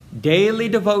Daily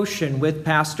Devotion with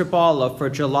Pastor Bala for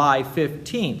July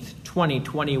 15th,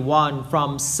 2021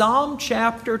 from Psalm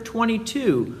chapter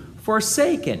 22,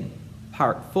 Forsaken,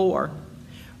 Part 4.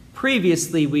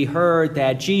 Previously we heard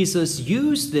that Jesus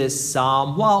used this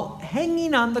psalm while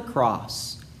hanging on the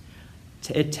cross.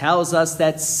 It tells us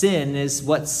that sin is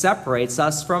what separates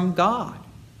us from God.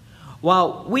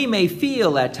 While we may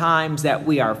feel at times that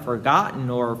we are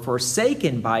forgotten or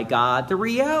forsaken by God, the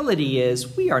reality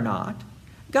is we are not.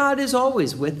 God is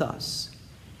always with us.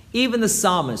 Even the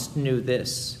psalmist knew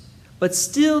this, but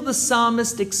still the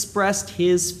psalmist expressed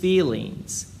his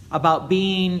feelings about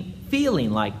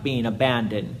feeling like being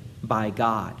abandoned by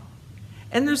God.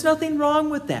 And there's nothing wrong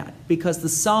with that because the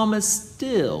psalmist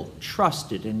still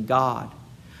trusted in God.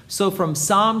 So from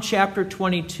Psalm chapter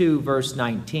 22, verse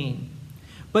 19,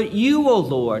 "But you, O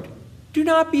Lord, do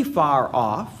not be far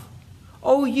off.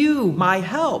 O you, my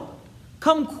help,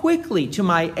 come quickly to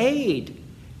my aid.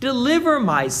 Deliver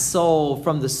my soul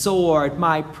from the sword,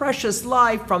 my precious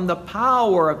life from the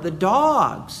power of the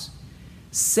dogs.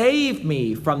 Save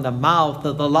me from the mouth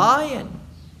of the lion.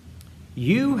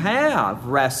 You have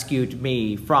rescued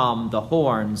me from the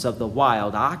horns of the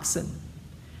wild oxen."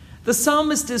 The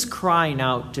psalmist is crying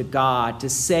out to God to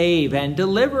save and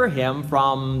deliver him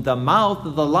from the mouth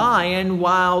of the lion,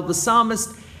 while the psalmist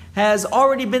has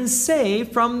already been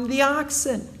saved from the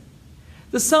oxen.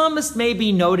 The psalmist may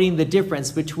be noting the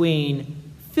difference between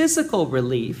physical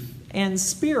relief and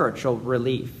spiritual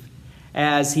relief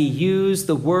as he used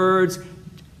the words,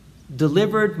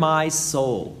 "delivered my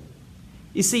soul."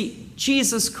 You see,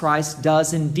 Jesus Christ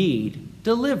does indeed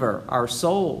deliver our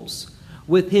souls.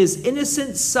 With his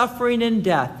innocent suffering and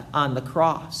death on the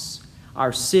cross,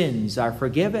 our sins are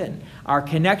forgiven, our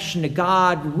connection to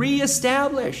God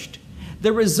reestablished,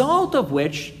 the result of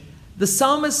which the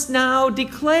psalmist now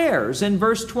declares in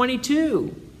verse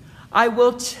 22, "I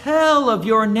will tell of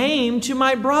your name to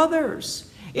my brothers.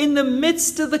 In the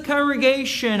midst of the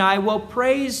congregation I will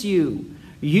praise you.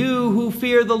 You who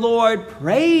fear the Lord,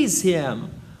 praise him.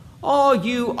 All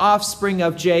you offspring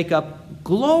of Jacob,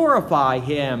 glorify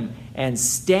him and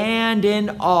stand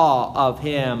in awe of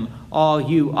him, all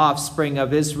you offspring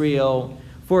of Israel.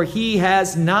 For he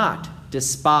has not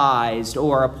despised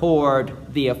or abhorred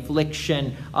the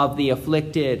affliction of the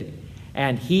afflicted,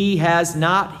 and he has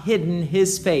not hidden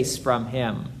his face from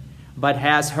him, but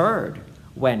has heard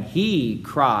when he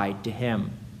cried to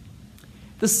him."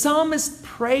 The psalmist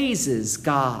praises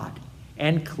God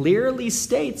and clearly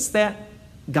states that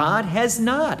God has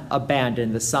not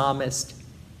abandoned the psalmist.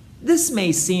 This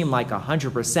may seem like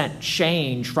 100%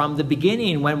 change from the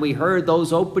beginning when we heard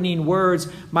those opening words,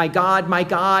 my God,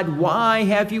 why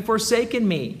have you forsaken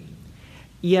me?"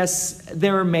 Yes,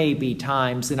 there may be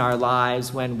times in our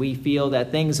lives when we feel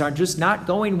that things are just not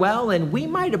going well and we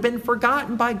might have been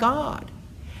forgotten by God.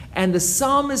 And the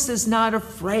psalmist is not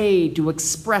afraid to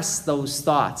express those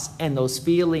thoughts and those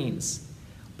feelings,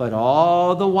 but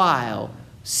all the while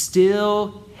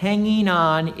still hanging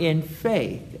on in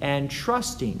faith and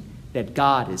trusting that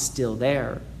God is still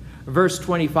there. Verse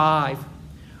 25,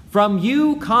 "From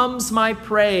you comes my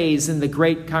praise in the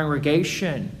great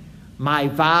congregation. My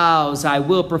vows I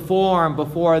will perform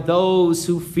before those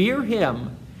who fear him.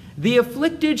 The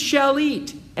afflicted shall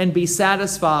eat and be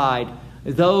satisfied.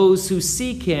 Those who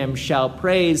seek him shall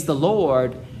praise the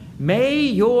Lord. May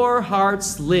your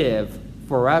hearts live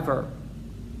forever."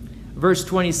 Verse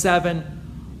 27,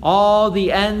 "All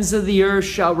the ends of the earth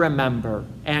shall remember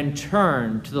and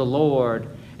turn to the Lord,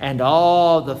 and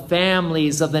all the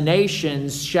families of the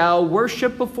nations shall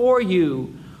worship before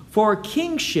you, for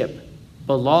kingship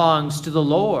belongs to the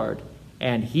Lord,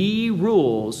 and he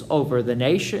rules over the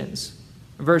nations."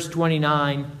 Verse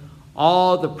 29,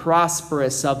 "All the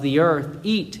prosperous of the earth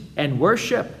eat and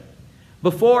worship.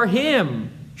 Before him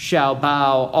shall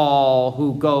bow all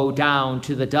who go down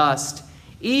to the dust,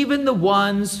 even the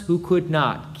ones who could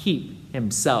not keep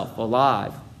himself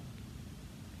alive."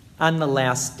 On the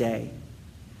last day,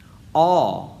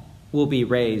 all will be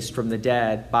raised from the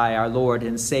dead by our Lord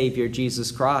and Savior Jesus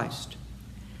Christ.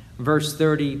 Verse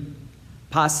 30,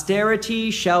 "Posterity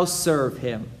shall serve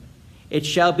him. It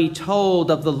shall be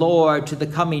told of the Lord to the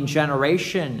coming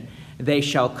generation. They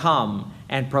shall come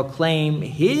and proclaim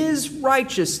his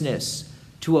righteousness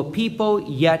to a people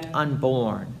yet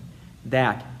unborn,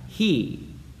 that he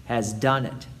has done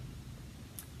it."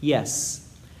 Yes,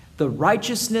 the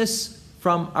righteousness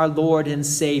from our Lord and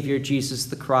Savior Jesus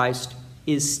the Christ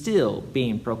is still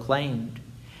being proclaimed.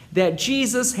 That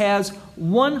Jesus has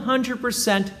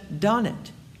 100% done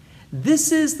it.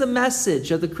 This is the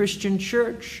message of the Christian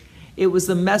church. It was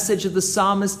the message of the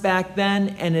psalmist back then,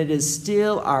 and it is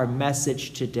still our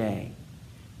message today.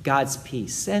 God's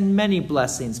peace and many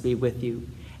blessings be with you.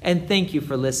 And thank you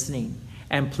for listening.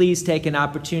 And please take an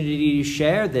opportunity to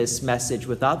share this message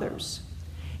with others.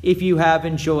 If you have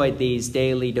enjoyed these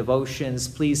daily devotions,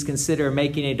 please consider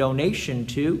making a donation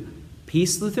to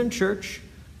Peace Lutheran Church,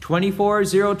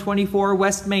 24024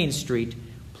 West Main Street,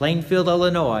 Plainfield,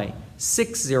 Illinois,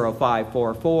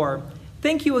 60544.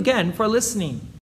 Thank you again for listening.